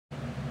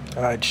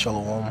Alright,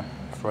 Shalom.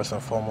 First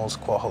and foremost,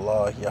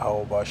 Kwahala,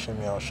 Yahweh Bashim,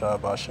 Yahushua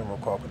Bashim,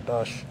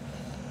 Rakwakadash.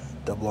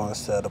 The blind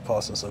said,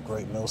 apostles of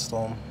great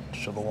millstone.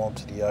 Shalom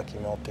to the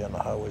Yakim out there on the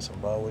highways and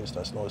byways.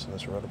 That's noise in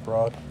this red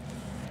abroad.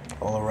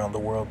 All around the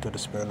world through the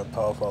spirit and the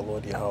power of our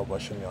Lord Yahweh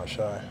Bashim,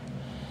 Yahushua.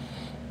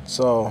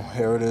 So,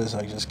 here it is.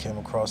 I just came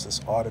across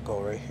this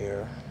article right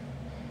here.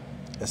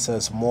 It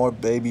says, more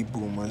baby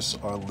boomers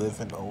are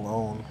living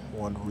alone.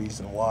 One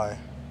reason why.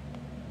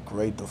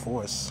 Great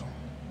divorce.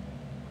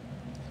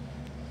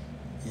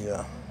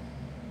 Yeah.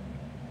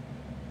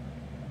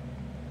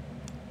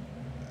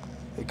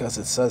 Because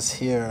it says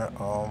here,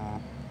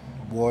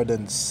 more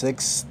than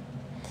 16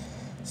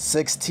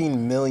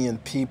 million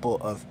people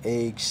of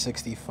age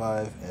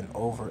 65 and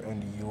over in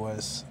the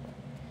U.S.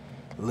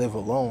 live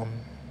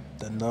alone.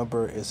 The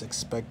number is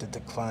expected to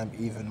climb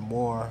even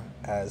more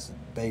as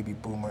baby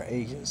boomer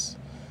ages.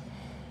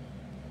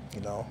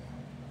 You know,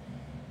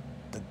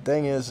 the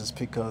thing is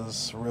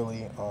because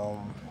really,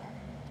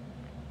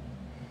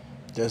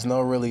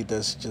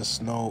 there's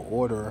just no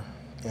order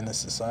in the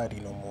society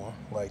no more.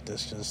 Like,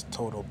 there's just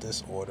total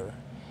disorder.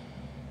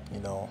 You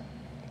know,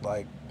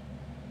 like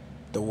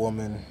the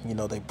woman,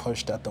 they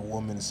push that the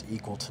woman is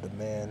equal to the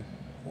man,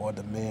 or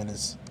the man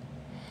is,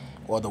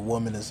 or the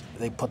woman is,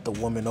 they put the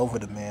woman over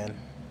the man,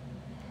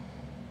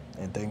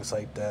 and things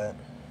like that.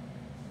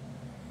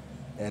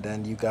 And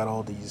then you got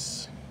all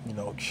these,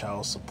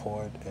 child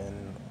support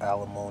and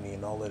alimony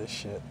and all of this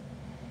shit.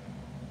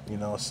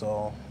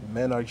 So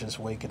men are just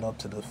waking up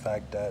to the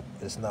fact that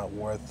it's not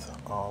worth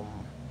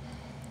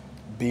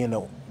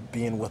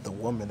being with a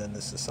woman in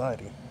this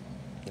society,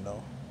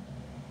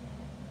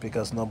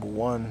 because number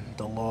one,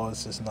 the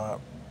laws is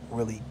not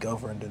really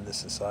governed in this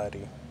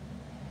society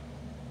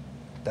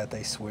that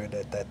they swear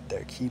that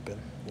they're keeping.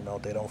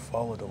 They don't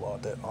follow the law.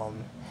 That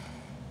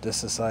this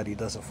society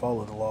doesn't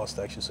follow the law,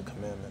 statutes, and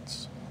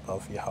commandments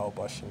of Yahweh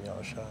Bashim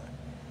Yahushua.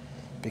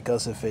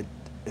 Because if it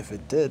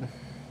did,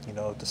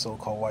 if the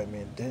so-called white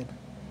man did,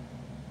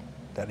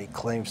 that he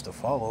claims to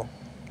follow,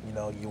 you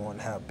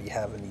wouldn't be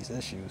having these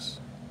issues,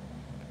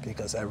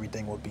 because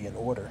everything would be in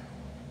order.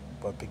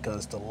 But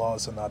because the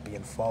laws are not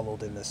being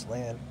followed in this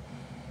land,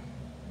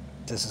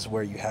 this is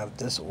where you have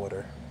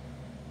disorder.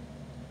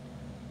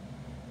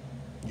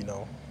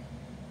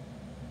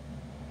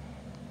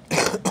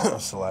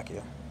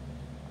 Salakia.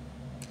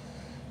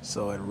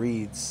 So it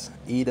reads,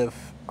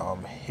 Edith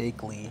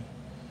Higley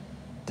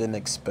didn't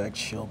expect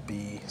she'll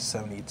be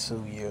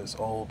 72 years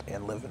old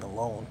and living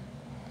alone.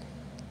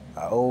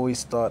 I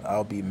always thought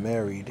I'll be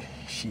married,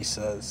 she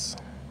says.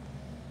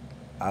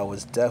 I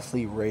was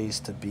definitely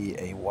raised to be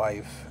a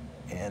wife,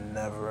 and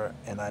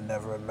I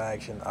never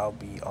imagined I'll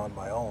be on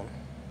my own.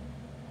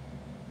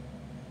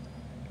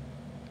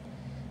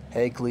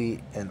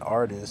 Higley, an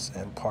artist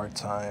and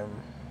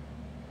part-time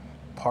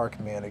park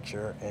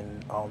manager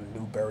in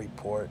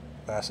Newburyport,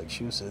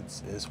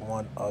 Massachusetts, is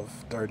one of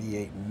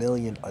 38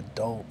 million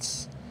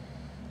adults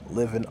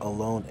living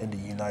alone in the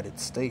United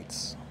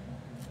States,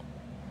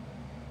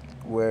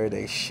 where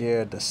they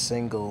share the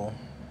single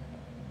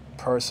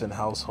person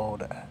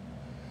household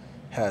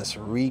has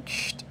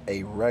reached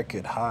a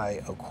record high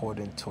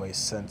according to a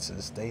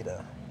census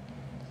data.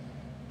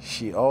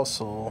 She's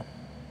also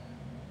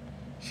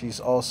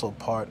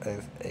part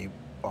of a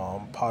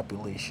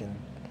population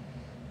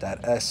that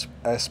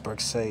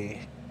experts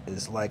say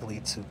is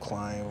likely to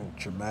climb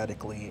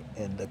dramatically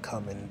in the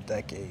coming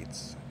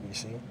decades. You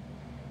see?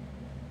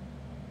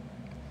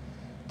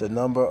 The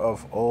number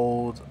of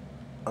old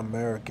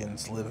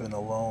Americans living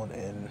alone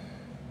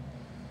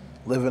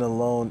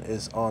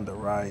is on the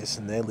rise.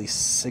 Nearly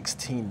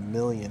 16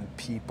 million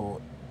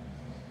people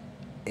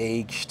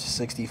aged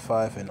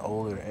 65 and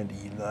older in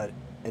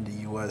the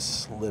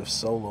U.S. live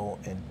solo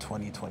in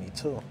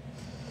 2022.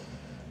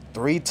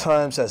 3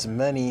 times as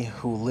many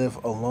who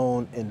live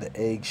alone in the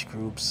age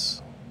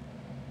groups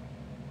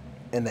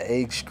in the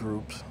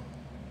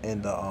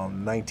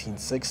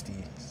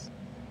 1960s.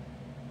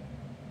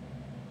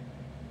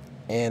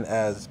 And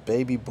as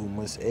baby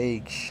boomers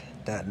age,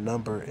 that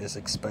number is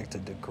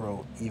expected to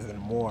grow even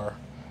more,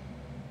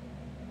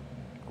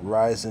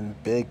 raising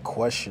big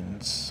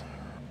questions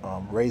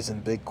about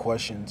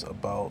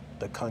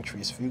the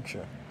country's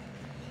future.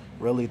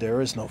 Really,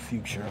 there is no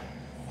future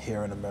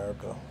here in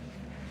America.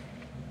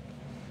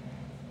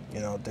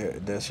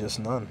 There's just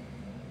none.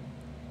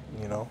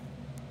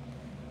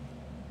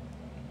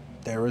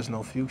 There is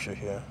no future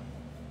here,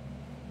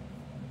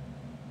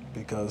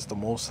 because the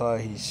Most High,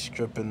 he's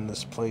stripping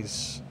this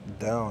place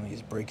down.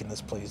 He's breaking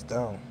this place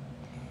down.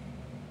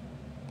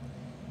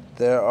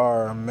 There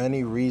are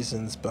many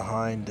reasons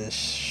behind this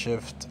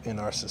shift in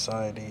our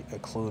society,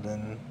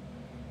 including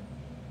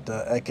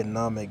the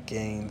economic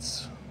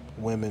gains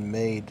women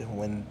made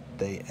when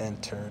they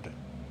entered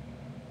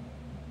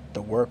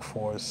the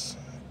workforce,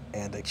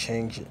 and the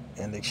change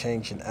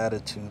in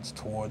attitudes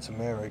towards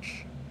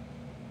marriage.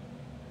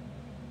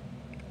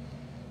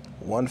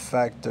 One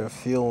factor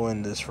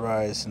fueling this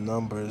rise in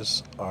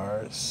numbers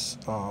are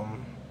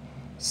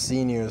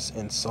seniors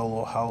in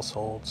solo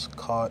households,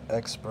 caught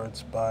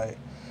experts by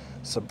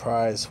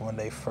surprised when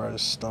they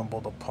first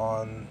stumbled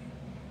upon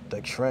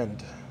the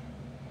trend.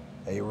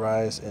 A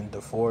rise in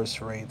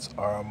divorce rates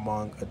are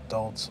among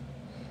adults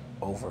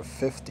over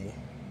 50.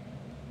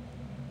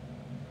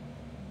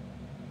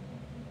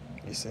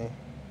 You see?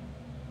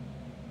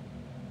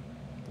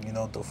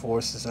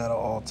 Divorce is at an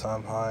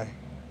all-time high.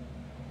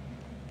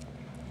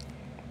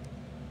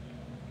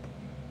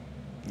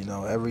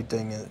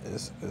 Everything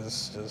is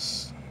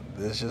just,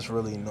 there's just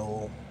really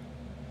no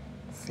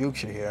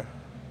future here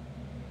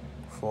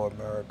for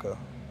America.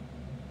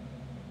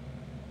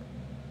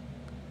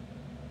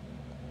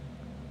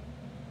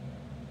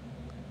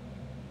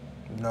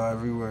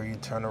 Everywhere you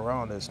turn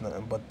around, there's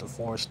nothing but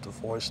divorce,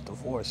 divorce,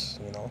 divorce.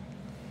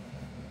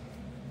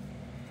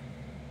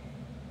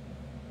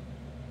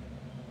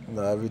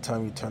 Every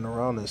time you turn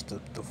around, there's the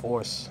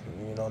divorce.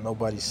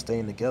 Nobody's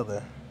staying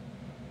together.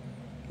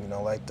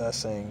 Like that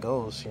saying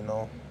goes,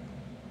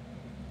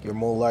 you're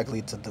more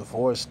likely to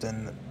divorce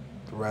than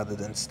rather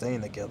than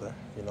staying together.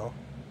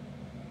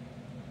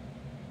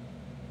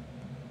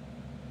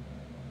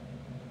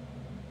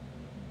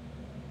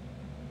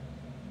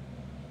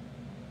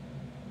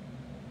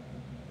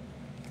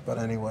 But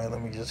anyway,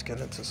 let me just get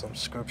into some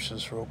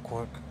scriptures real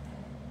quick.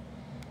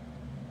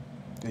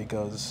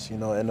 Because,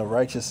 in a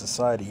righteous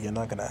society, you're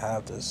not going to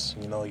have this.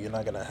 You're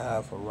not going to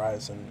have a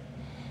rise in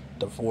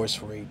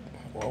divorce rate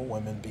or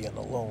women being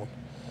alone.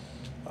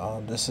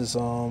 This is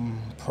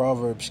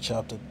Proverbs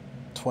chapter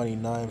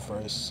 29,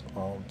 verse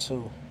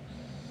 2.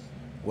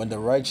 When the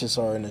righteous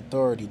are in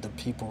authority, the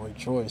people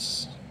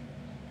rejoice.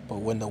 But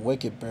when the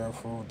wicked bear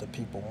fruit, the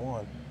people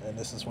mourn. And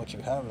this is what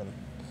you're having.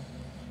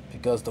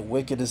 Because the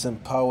wicked is in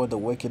power, the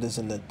wicked is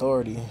in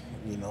authority,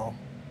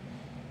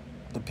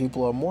 the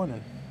people are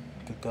mourning.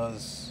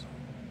 Because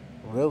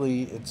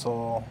really, it's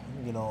all,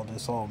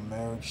 this whole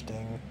marriage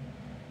thing,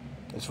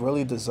 it's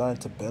really designed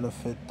to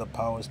benefit the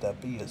powers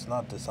that be. It's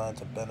not designed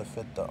to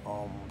benefit the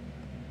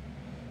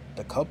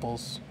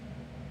couples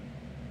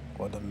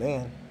or the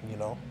man.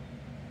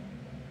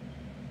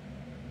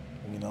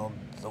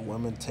 The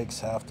woman takes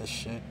half the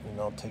shit,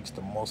 takes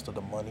the most of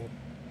the money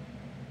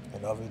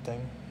and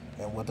everything.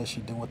 And what does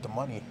she do with the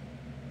money?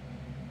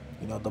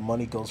 The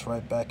money goes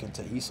right back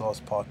into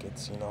Esau's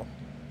pockets.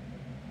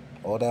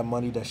 All that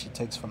money that she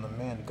takes from the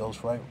man goes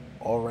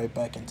all right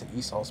back into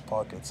Esau's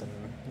pockets.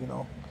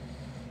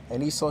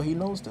 And Esau, he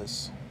knows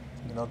this.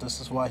 This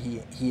is why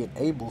he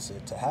enables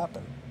it to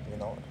happen.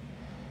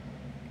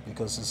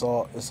 Because it's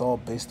all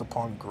based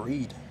upon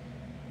greed.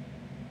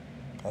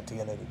 At the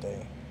end of the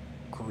day,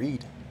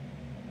 greed.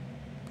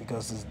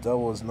 Because this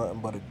devil is nothing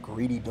but a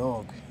greedy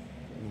dog.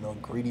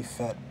 Greedy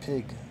fat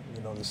pig.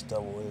 This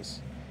devil is.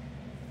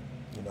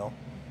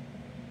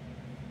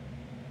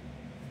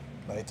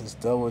 Like this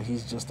devil,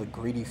 he's just a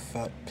greedy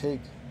fat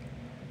pig.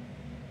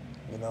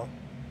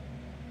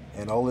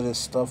 And all of this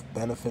stuff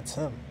benefits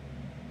him.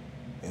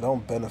 It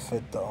don't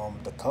benefit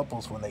the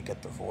couples when they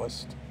get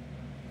divorced.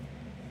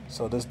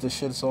 So this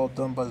shit's all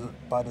done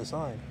by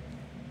design.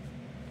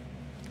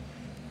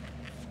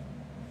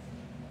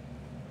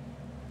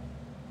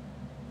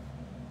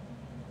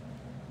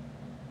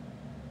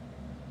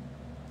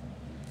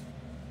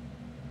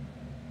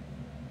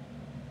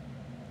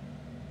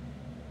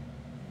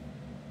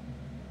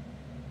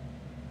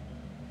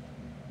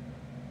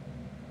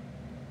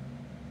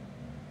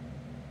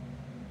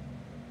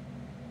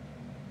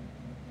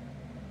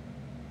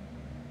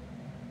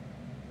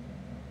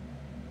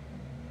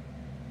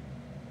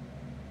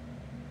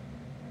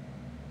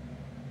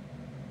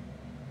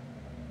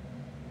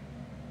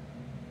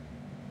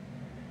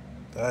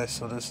 Alright,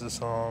 so this is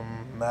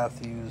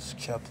Matthews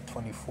chapter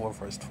 24,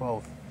 verse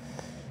 12.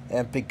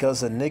 And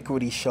because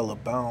iniquity shall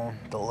abound,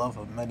 the love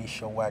of many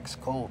shall wax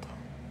cold.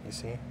 You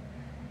see?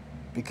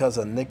 Because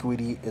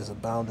iniquity is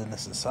abound in the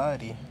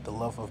society, the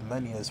love of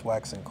many is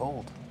waxing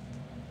cold.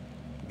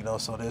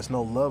 So there's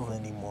no love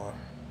anymore.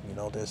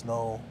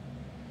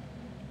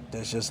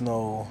 There's just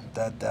no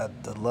that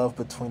the love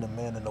between a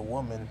man and a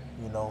woman,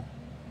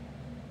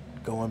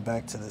 going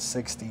back to the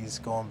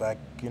 60s, going back,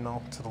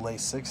 to the late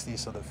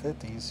 60s or the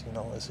 50s,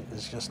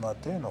 it's just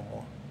not there no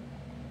more.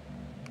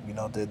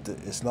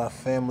 It's not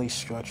family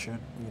structured,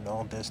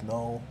 there's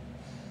no,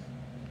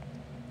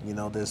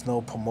 there's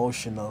no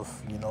promotion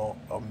of,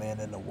 a man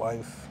and a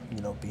wife,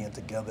 being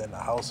together in a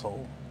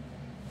household.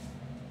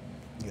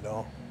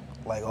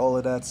 Like all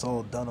of that's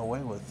all done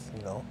away with,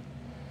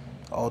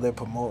 All they're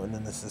promoting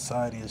in the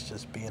society is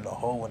just being a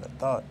hoe and a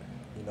thought,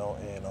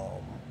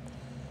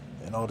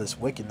 and all this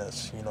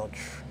wickedness,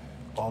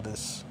 all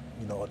this,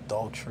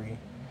 adultery,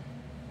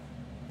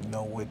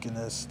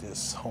 wickedness,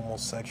 this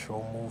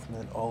homosexual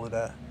movement, all of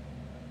that.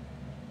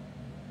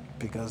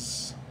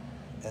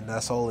 And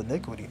that's all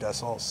iniquity,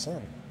 that's all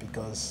sin,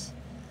 because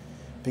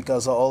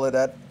of all of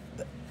that,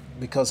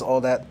 because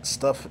all that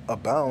stuff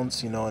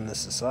abounds, in the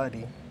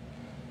society,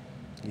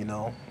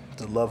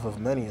 the love of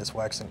many is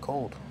waxing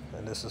cold,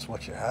 and this is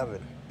what you're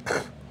having.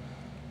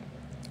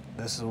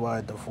 This is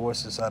why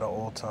divorce is at an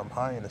all-time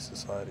high in the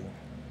society.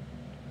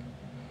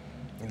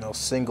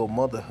 Single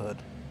motherhood,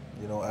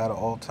 at an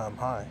all-time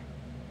high.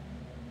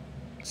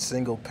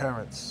 single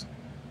parents,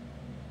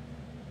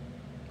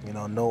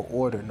 no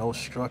order, no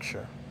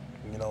structure,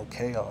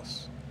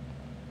 chaos.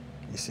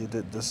 You see,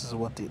 that this is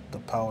what the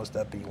powers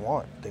that be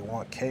want. They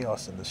want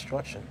chaos and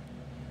destruction.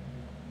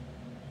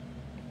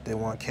 They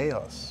want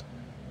chaos,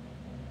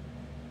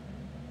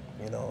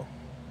 you know.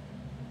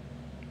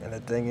 And the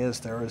thing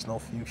is, there is no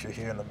future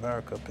here in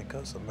America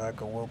because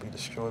America will be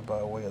destroyed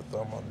by way of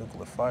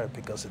thermonuclear fire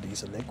because of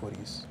these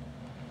iniquities.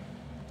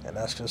 And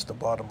that's just the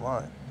bottom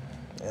line.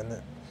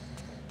 And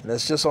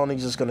it's just only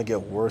just going to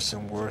get worse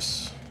and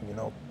worse,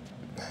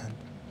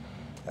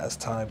 as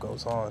time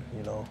goes on,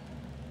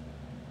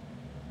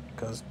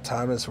 because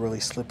time is really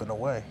slipping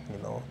away,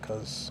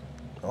 because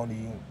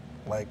only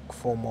like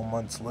 4 more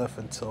months left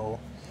until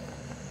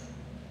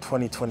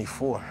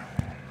 2024.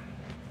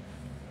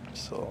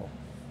 So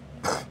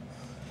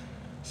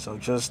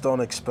just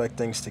don't expect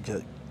things to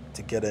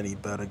get any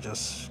better.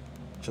 Just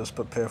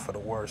prepare for the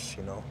worst,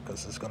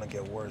 because it's gonna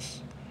get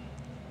worse.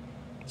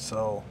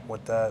 So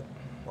with that,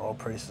 all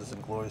praises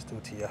and glories due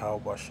to Yahweh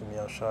Bashim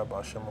Yahshua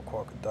Bashim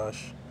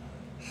Kwakadash.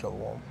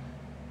 Shalom.